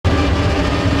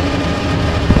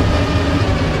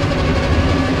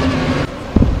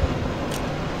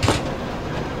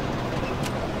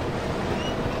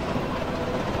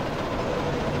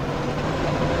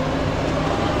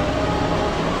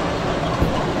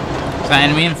that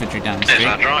enemy infantry down the street?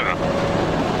 There's our driver.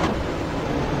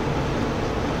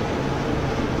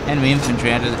 Enemy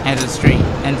infantry out of the street.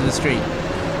 Enter the street.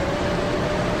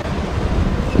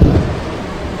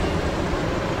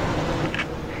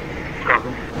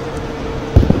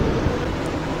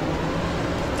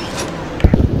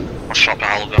 I'll swap the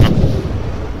hull gunner.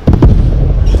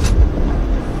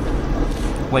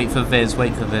 Wait for Viz,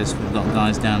 we've got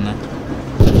guys down there.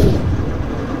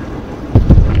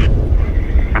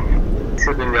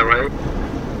 Shooting away.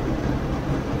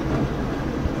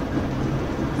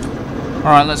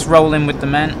 Alright, let's roll in with the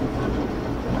men.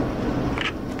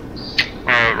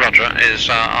 Roger, is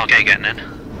RK getting in?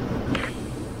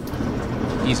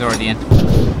 He's already in.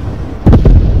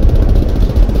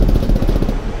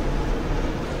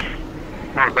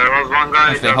 No, there was one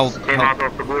guy Actually, that came out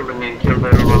of the building and killed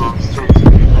everyone on the street.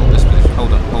 Hold this position.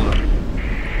 Hold on.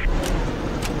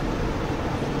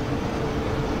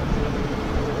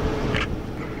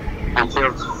 He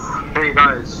killed 3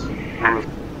 guys.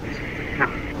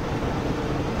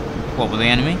 What, were the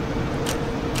enemy?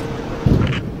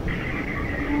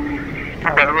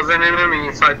 There was an enemy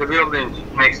inside the building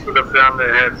next to the fan they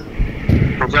had.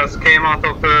 He just came out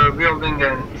of the building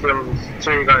and killed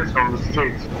 3 guys from the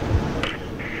street.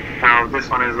 Now this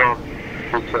one is off.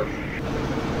 He killed.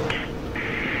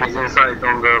 He's inside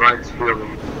on the right building.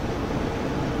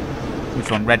 Which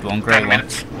one? Red one, grey 10 one?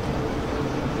 minutes.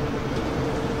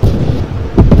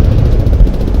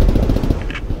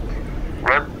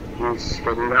 Yep, he's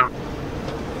getting down.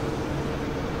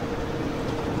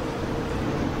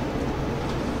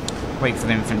 Wait for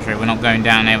the infantry. We're not going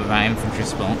down there with our infantry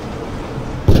spot.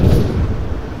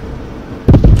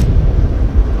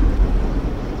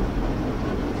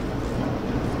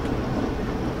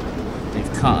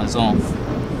 They've cut us off.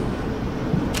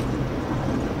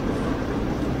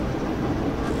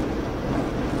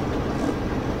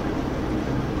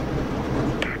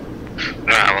 We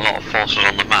don't have a lot of forces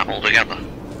on the map altogether.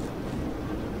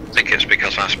 I think it's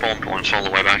because our spawn point's all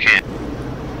the way back here.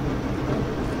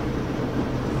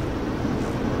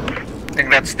 I think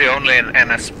that's the only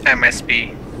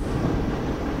MSB.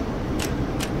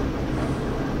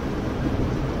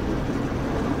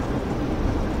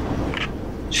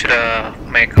 Should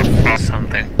make up for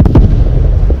something.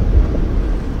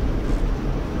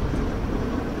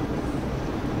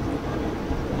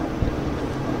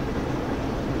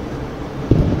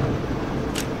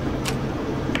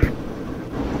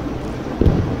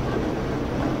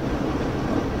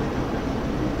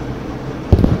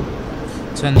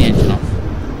 Turn the engine off.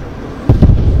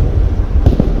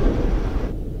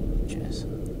 Cheers.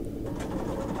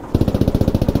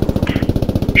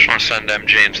 Shall I send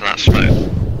MG into that smoke?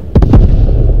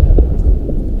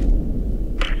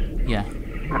 Yeah.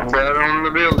 They're on the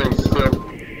building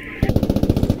still.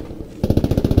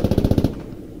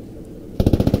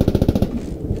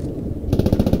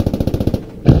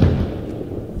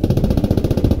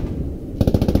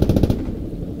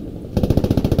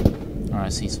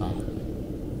 Alright, ceasefire.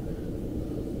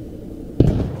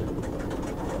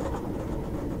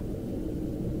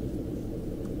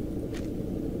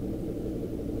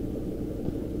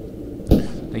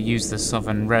 They use the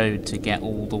southern road to get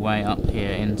all the way up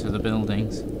here into the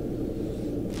buildings.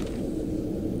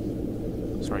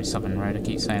 Sorry, southern road, I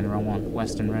keep saying the wrong one.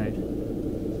 Western road.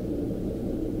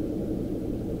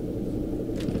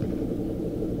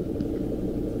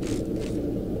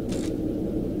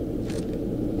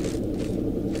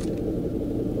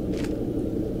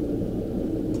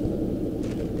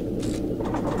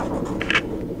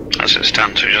 As it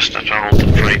stands, we just have to hold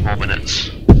them for 8 more minutes.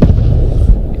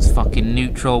 It's fucking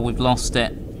neutral, we've lost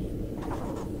it.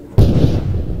 We've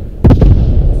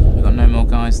got no more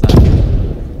guys there.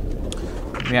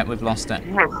 Yeah, we've lost it.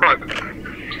 Oh fuck.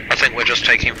 I think we're just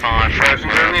taking fire from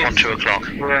 1, 2 o'clock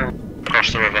Yeah.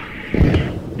 across the river.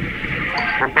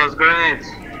 It was grenades.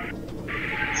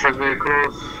 Should be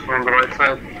close on the right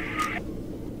side.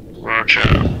 Roger.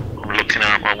 I'm looking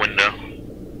out my window.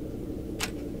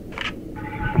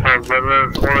 Because there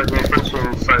were already infantry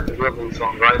inside the buildings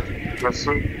on right. Let's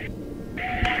see.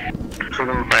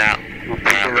 Shooting Way out.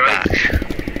 Way out the back.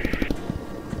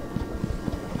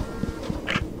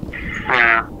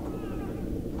 Yeah.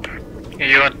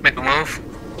 You want me to move?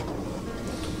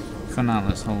 For now,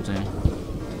 let's hold here.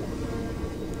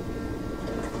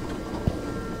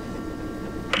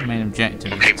 The main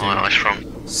objective is Keep my to eyes from.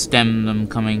 stem them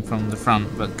coming from the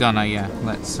front, but gunner, yeah,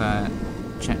 let's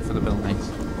check for the buildings.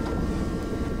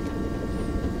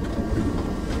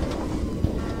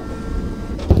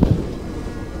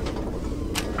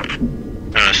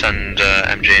 I'm gonna send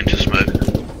MG into smoke.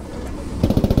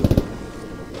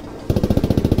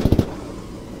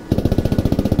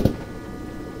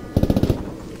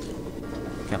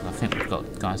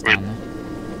 guys down there.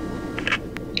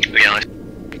 Yeah.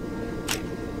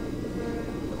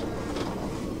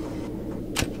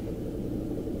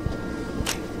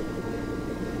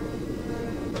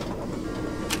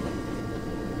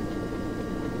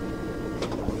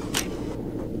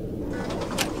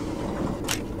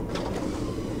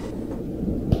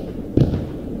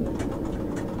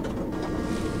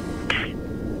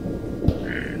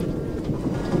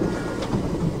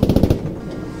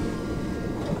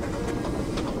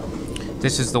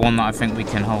 This is the one that I think we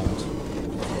can hold,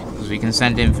 because we can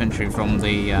send infantry from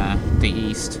the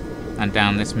east and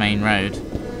down this main road,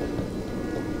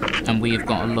 and we've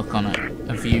got a look on it,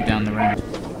 a view down the road.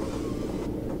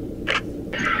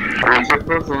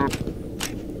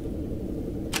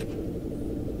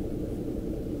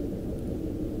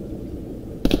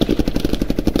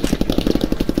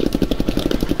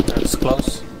 That's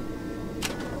close.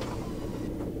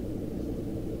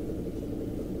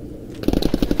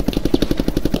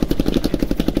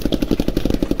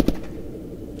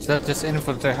 Is that just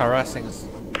infantry harassing us?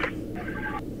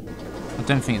 I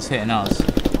don't think it's hitting us.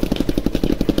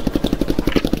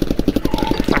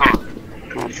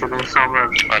 Shooting somewhere.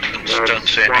 I don't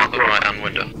see it on the right hand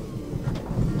window.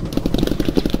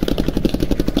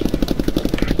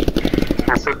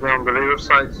 Possibly on the river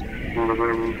side. In the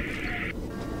building.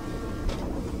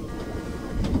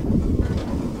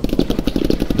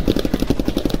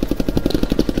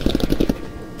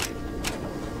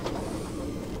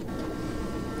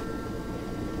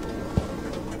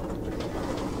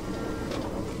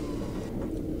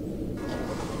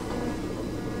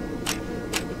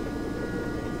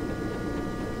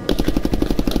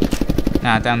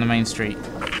 Nah, down the main street.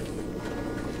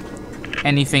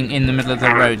 Anything in the middle of the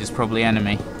road is probably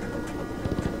enemy.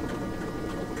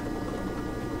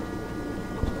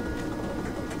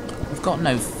 We've got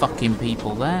no fucking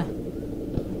people there.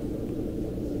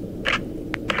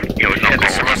 Yeah, we've not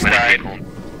got some of us many died. people.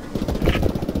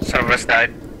 Some of us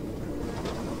died.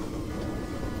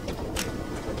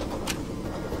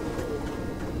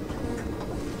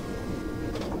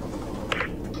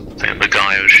 I think the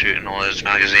guy who was shooting all his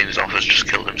magazines off has just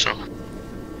killed himself.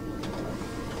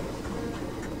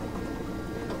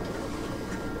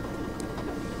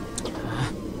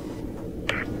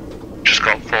 Just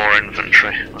got 4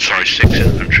 infantry. Sorry, 6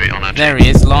 infantry on our There team. he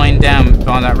is, lying down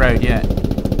by that road, yeah.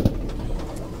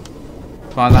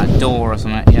 By that door or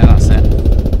something, yeah, that's it.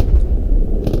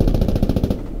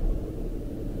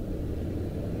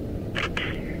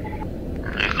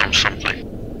 Here comes something.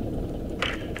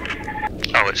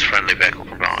 Oh, it's friendly vehicle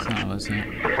from behind. That was it.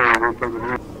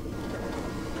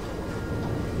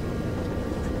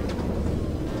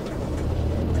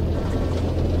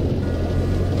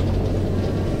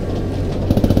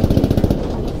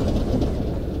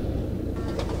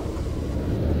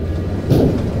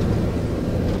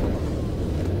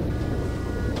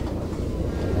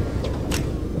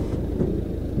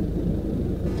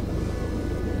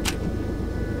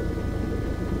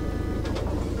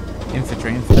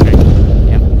 Infantry, infantry.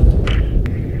 Yep.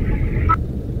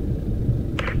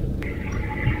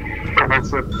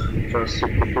 That's it. Just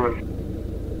secure.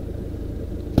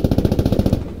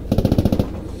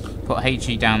 Put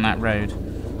HE down that road.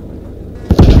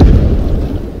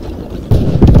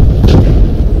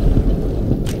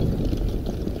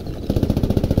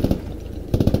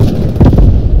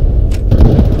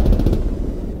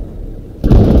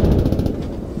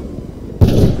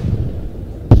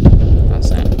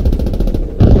 That's it.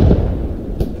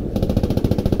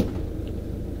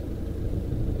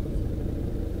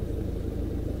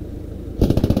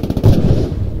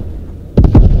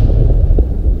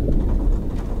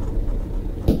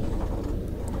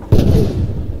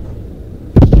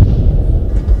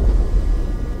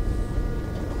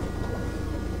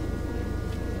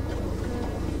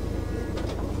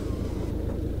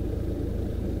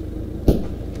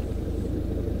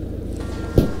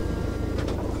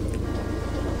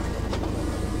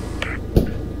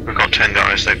 We've got 10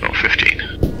 guys, they've got 15.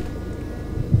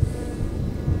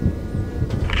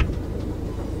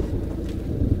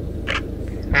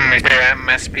 Is there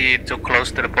MSP too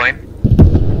close to the point?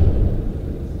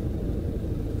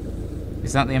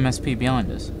 Is that the MSP behind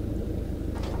us?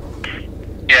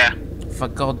 Yeah. For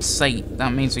God's sake,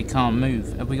 that means we can't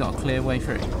move. Have we got a clear way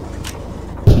through?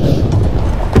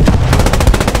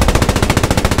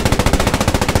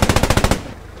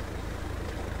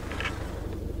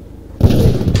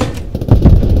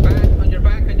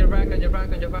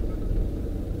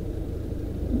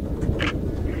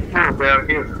 Oh, they are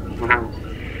here.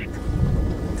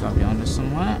 Got behind us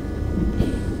somewhere.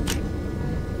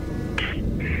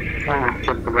 Oh,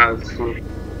 check the guys here.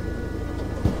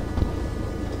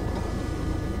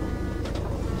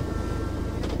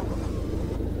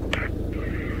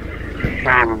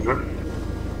 Panzer.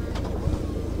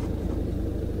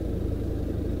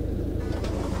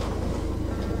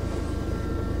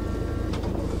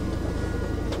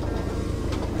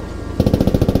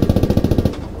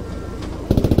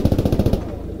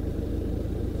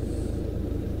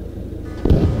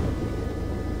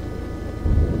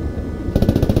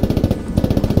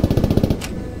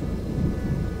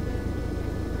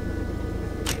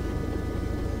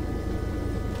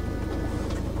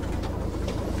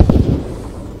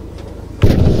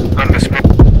 On the smoke.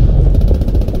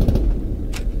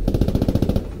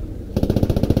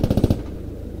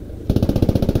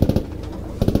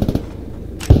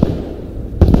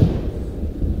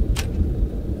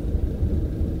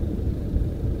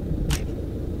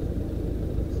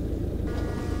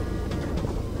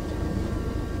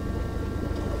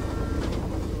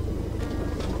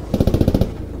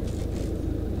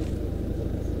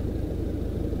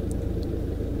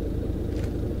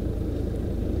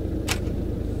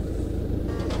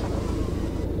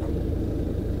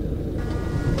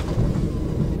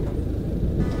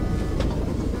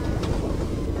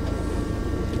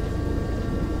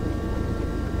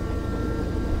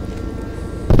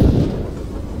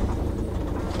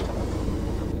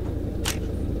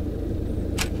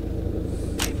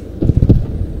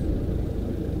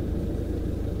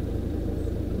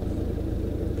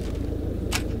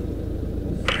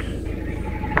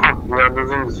 We are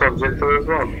losing the subjective as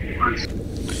well. Nice.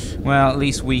 Well, at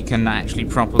least we can actually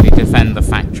properly defend the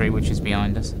factory which is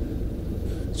behind us.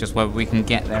 It's just whether we can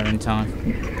get there in time.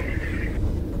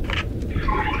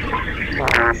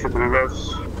 We should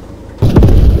reverse.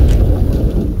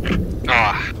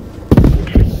 Ah,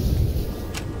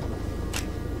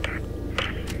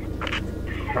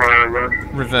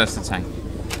 Reverse the tank.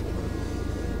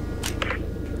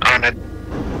 On it.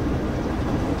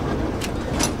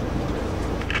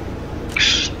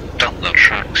 stop the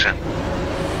tracks in.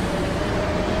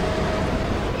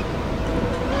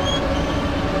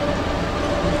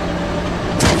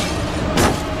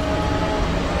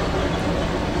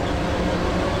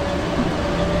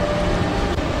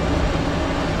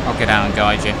 I'll get out and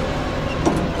guide you.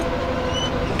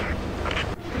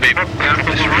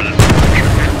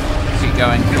 Keep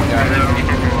going, keep going.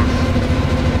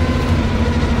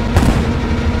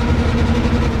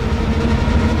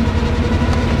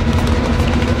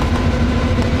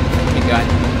 Keep going.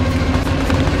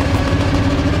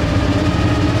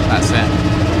 That's it.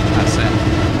 That's it.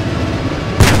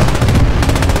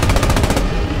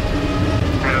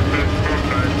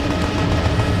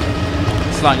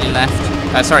 Slightly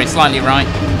left. Sorry, slightly right.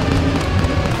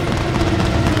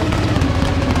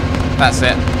 That's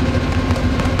it.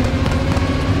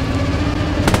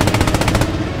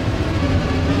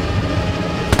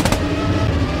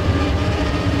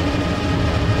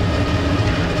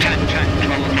 Tank,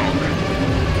 12 o'clock.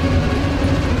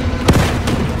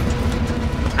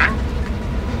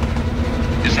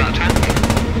 Is that a tank?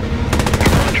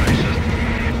 Tracer.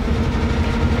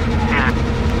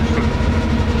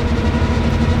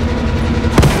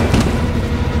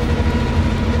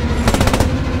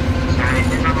 Sorry,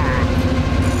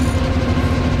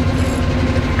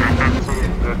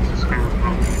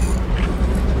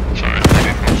 maybe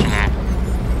false alarm.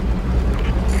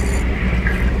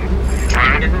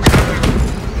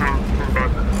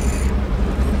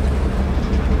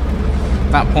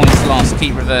 That point's lost.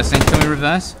 Keep reversing. Can we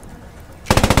reverse?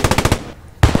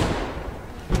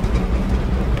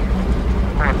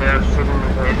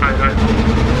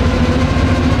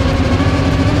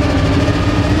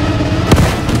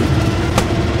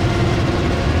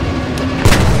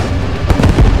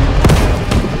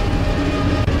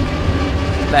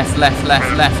 Left, left,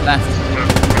 left, left, left.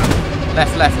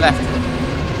 Left, left, left.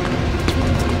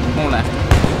 More left.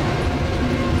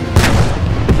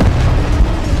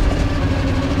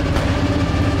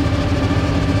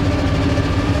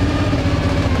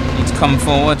 Need to come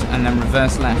forward and then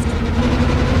reverse left.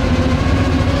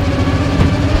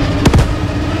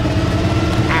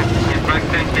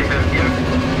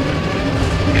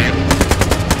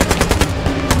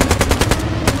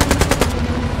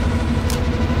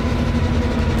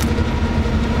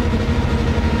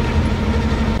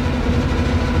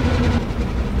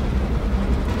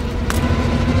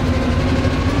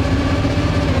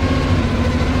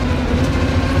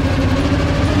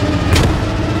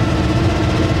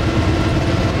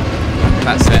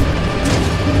 That's it.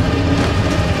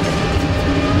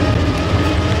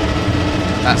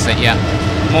 That's it, yeah.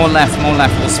 More left,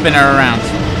 we'll spin her around.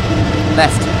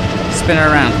 Left, spin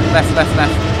her around. Left, left,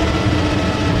 left.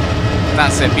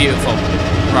 That's it, beautiful.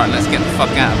 Right, let's get the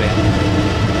fuck out of here.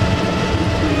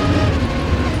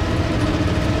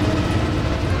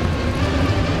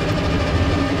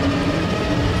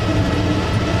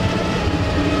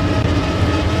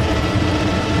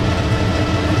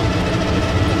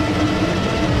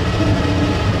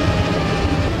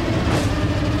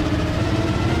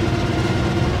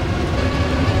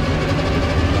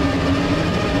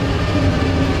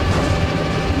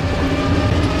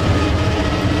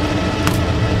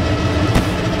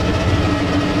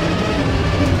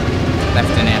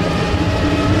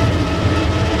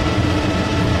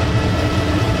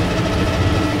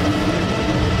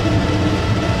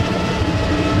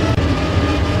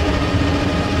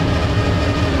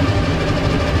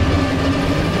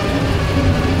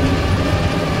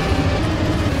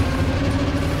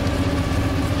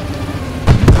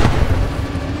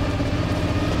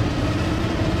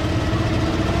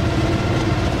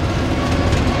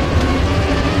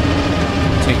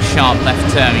 sharp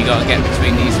left turn. You got to get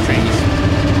between these trees.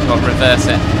 Got to reverse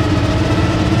it.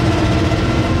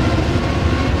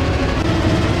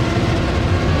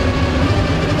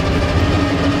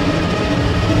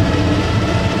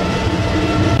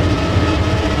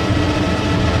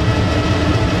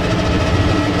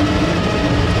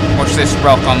 Watch this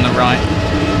rock on the right.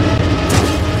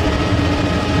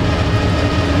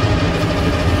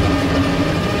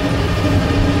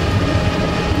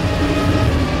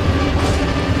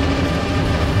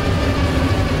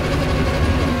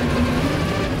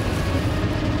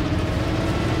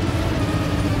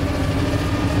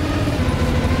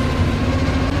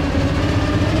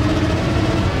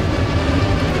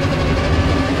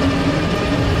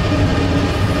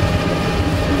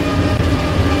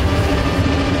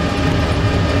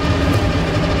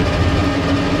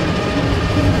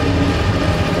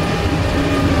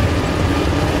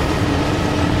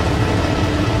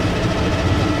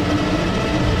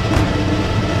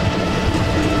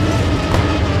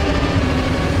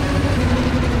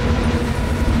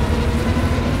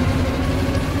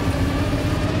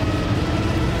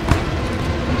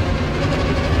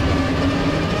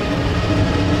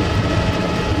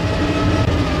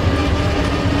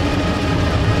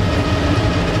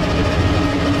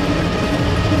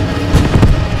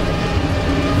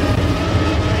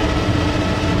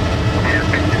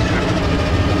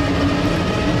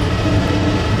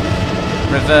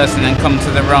 Reverse and then come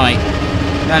to the right.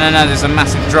 No, there's a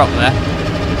massive drop there.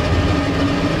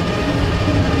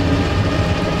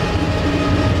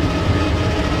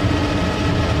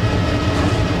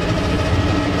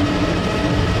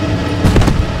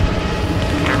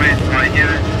 Right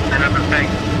here, another thing.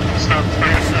 Stop,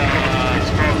 please.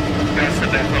 There's a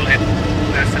level hit.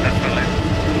 There's a level hit.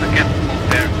 I can't move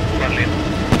there. One in.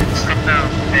 Stop now.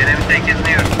 The enemy tank is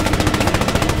near.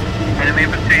 Enemy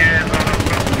material is on the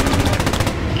front.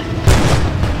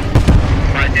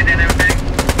 Right in enemy tank.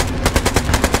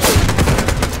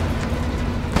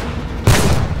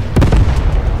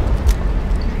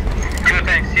 Two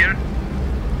tanks here.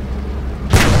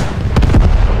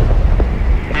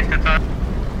 Hit the top.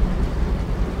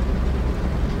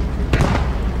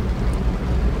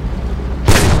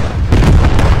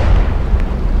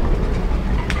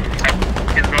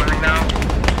 He's rolling now.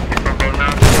 He's not rolling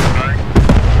now. Right.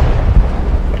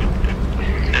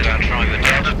 Is that trying the The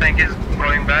other tank is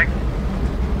going back.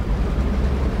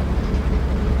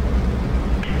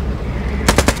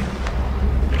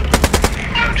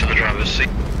 Go to the driver's seat.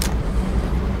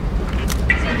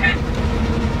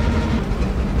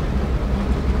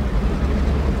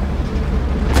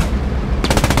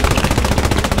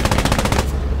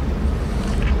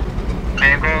 Can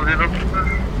you go a little?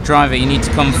 Driver, you need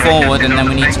to come forward and then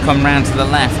we need to come round to the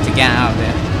left to get out of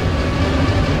here.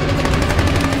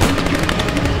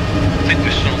 I think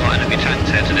we've still got enemy tanks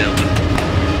here to deal with.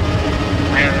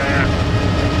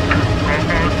 Go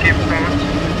forward, keep forward.